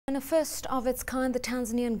In a first of its kind, the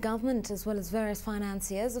Tanzanian government, as well as various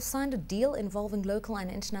financiers, have signed a deal involving local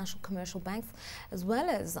and international commercial banks, as well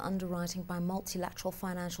as underwriting by multilateral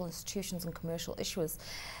financial institutions and commercial issuers.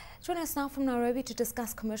 Joining us now from Nairobi to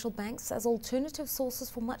discuss commercial banks as alternative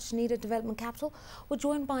sources for much-needed development capital, we're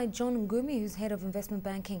joined by John Ngumi, who's head of investment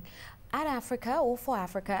banking at Africa, or for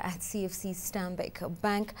Africa, at CFC Stanbic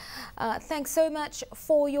Bank. Thanks so much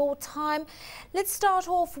for your time. Let's start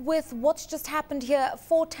off with what's just happened here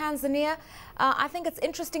for Tanzania. I think it's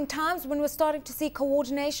interesting times when we're starting to see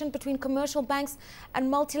coordination between commercial banks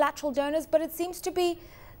and multilateral donors, but it seems to be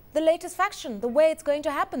the latest faction, the way it's going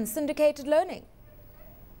to happen, syndicated loaning.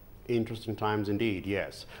 Interesting times indeed,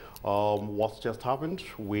 yes. What's just happened?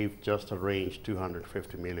 We've just arranged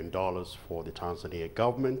 $250 million for the Tanzania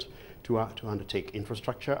government to undertake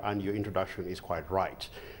infrastructure, and your introduction is quite right.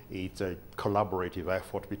 It's a collaborative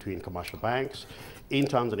effort between commercial banks in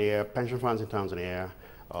Tanzania, pension funds in Tanzania,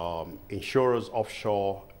 insurers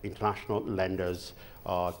offshore, international lenders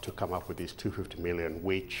to come up with this $250 million,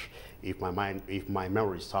 which, if my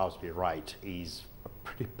memory serves me right, is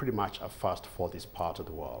pretty much a first for this part of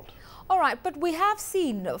the world. All right, but we have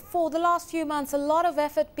seen for the last few months a lot of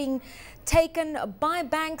effort being taken by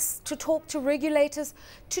banks to talk to regulators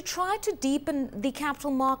to try to deepen the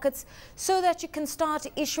capital markets so that you can start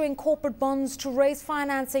issuing corporate bonds to raise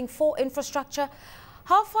financing for infrastructure.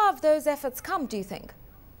 How far have those efforts come, do you think?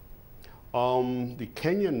 The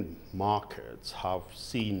Kenyan markets have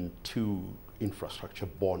seen two infrastructure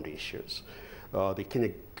bond issues. The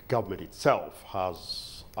Kenyan government itself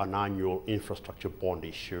has an annual infrastructure bond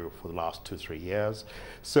issue for the last 2-3 years.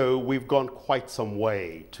 So we've gone quite some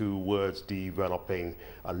way towards developing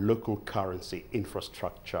a local currency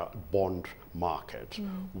infrastructure bond market.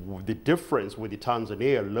 The difference with the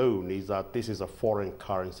Tanzania loan is that this is a foreign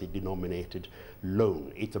currency denominated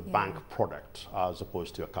loan. It's a bank product as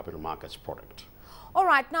opposed to a capital markets product. All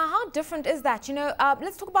right, now how different is that? You know,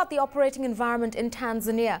 let's talk about the operating environment in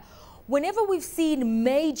Tanzania. Whenever we've seen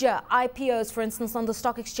major IPOs, for instance, on the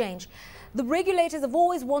stock exchange, the regulators have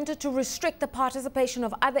always wanted to restrict the participation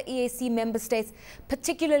of other EAC member states,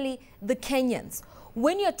 particularly the Kenyans.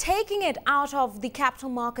 When you're taking it out of the capital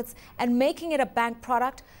markets and making it a bank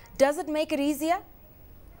product, does it make it easier?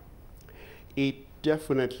 It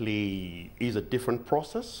definitely is a different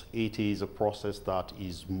process. It is a process that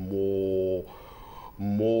is more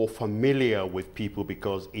familiar with people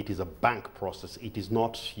because it is a bank process. It is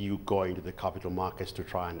not you going to the capital markets to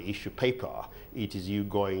try and issue paper. It is you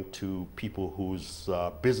going to people whose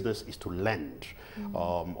business is to lend.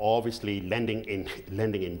 Obviously, lending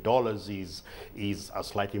in dollars is a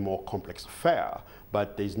slightly more complex affair,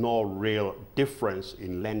 but there's no real difference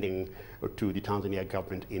in lending to the Tanzania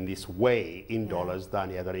government in this way in dollars than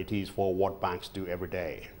it is for what banks do every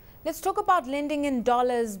day. Let's talk about lending in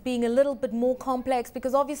dollars being a little bit more complex,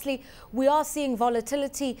 because obviously we are seeing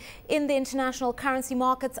volatility in the international currency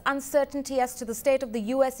markets, uncertainty as to the state of the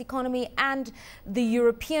US economy and the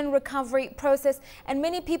European recovery process, and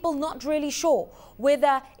many people not really sure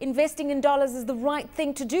whether investing in dollars is the right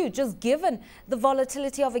thing to do, just given the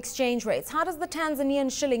volatility of exchange rates. How does the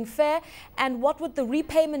Tanzanian shilling fare, and what would the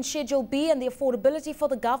repayment schedule be and the affordability for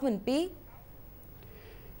the government be?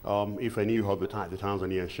 If I knew how the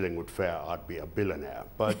Tanzanian shilling would fare, I'd be a billionaire.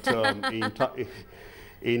 But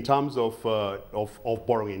in terms of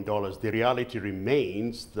borrowing in dollars, the reality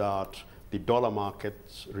remains that the dollar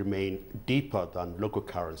markets remain deeper than local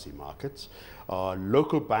currency markets.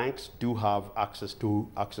 Local banks do have access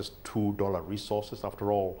to dollar resources.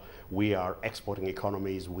 After all, we are exporting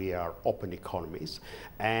economies, we are open economies.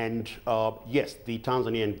 And yes, the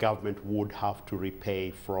Tanzanian government would have to repay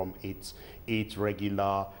from its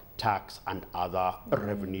regular tax and other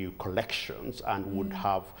revenue collections, and would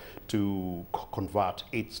have to convert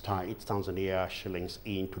its Tanzania shillings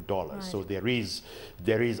into dollars. So there is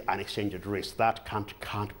an exchange risk that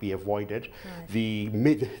can't be avoided. The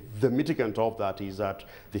mitigant of that is that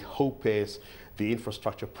the hope is the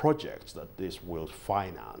infrastructure projects that this will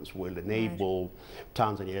finance will enable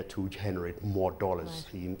Tanzania to generate more dollars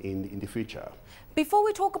in the future. Before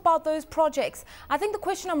we talk about those projects, I think the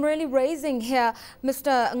question I'm really raising here,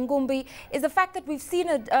 Mr. Ngumi, is the fact that we've seen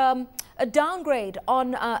a downgrade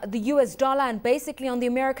on the US dollar and basically on the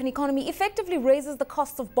American economy effectively raises the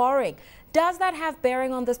cost of borrowing. Does that have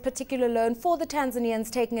bearing on this particular loan for the Tanzanians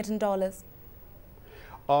taking it in dollars?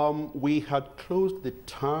 We had closed the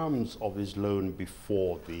terms of this loan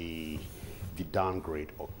before the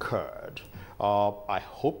downgrade occurred. I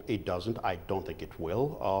hope it doesn't. I don't think it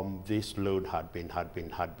will. This loan had been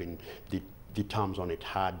the terms on it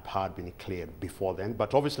had been cleared before then.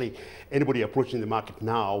 But obviously, anybody approaching the market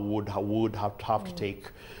now would have to take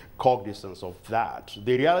cognizance of that.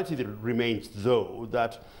 The reality that remains, though,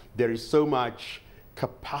 that there is so much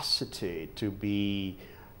capacity to be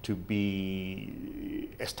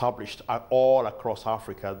established all across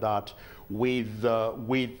Africa that with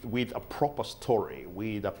a proper story,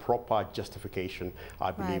 with a proper justification,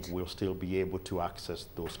 I believe we'll still be able to access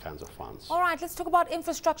those kinds of funds. All right, let's talk about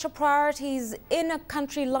infrastructure priorities in a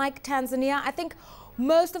country like Tanzania. I think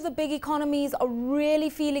most of the big economies are really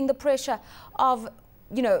feeling the pressure of,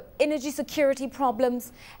 you know, energy security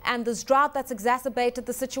problems and this drought that's exacerbated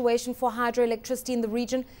the situation for hydroelectricity in the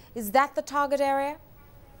region. Is that the target area?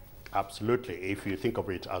 Absolutely. If you think of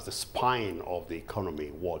it as the spine of the economy,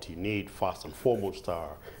 what you need first and foremost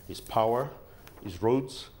is power, is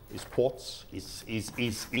roads, is ports, is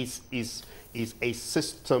a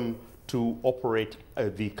system to operate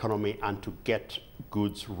the economy and to get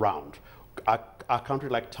goods round. A country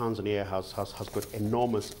like Tanzania has got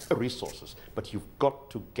enormous resources, but you've got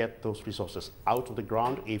to get those resources out of the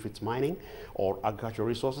ground if it's mining or agricultural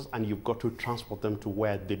resources, and you've got to transport them to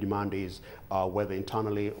where the demand is, whether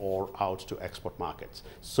internally or out to export markets.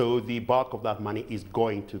 So the bulk of that money is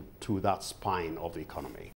going to that spine of the economy.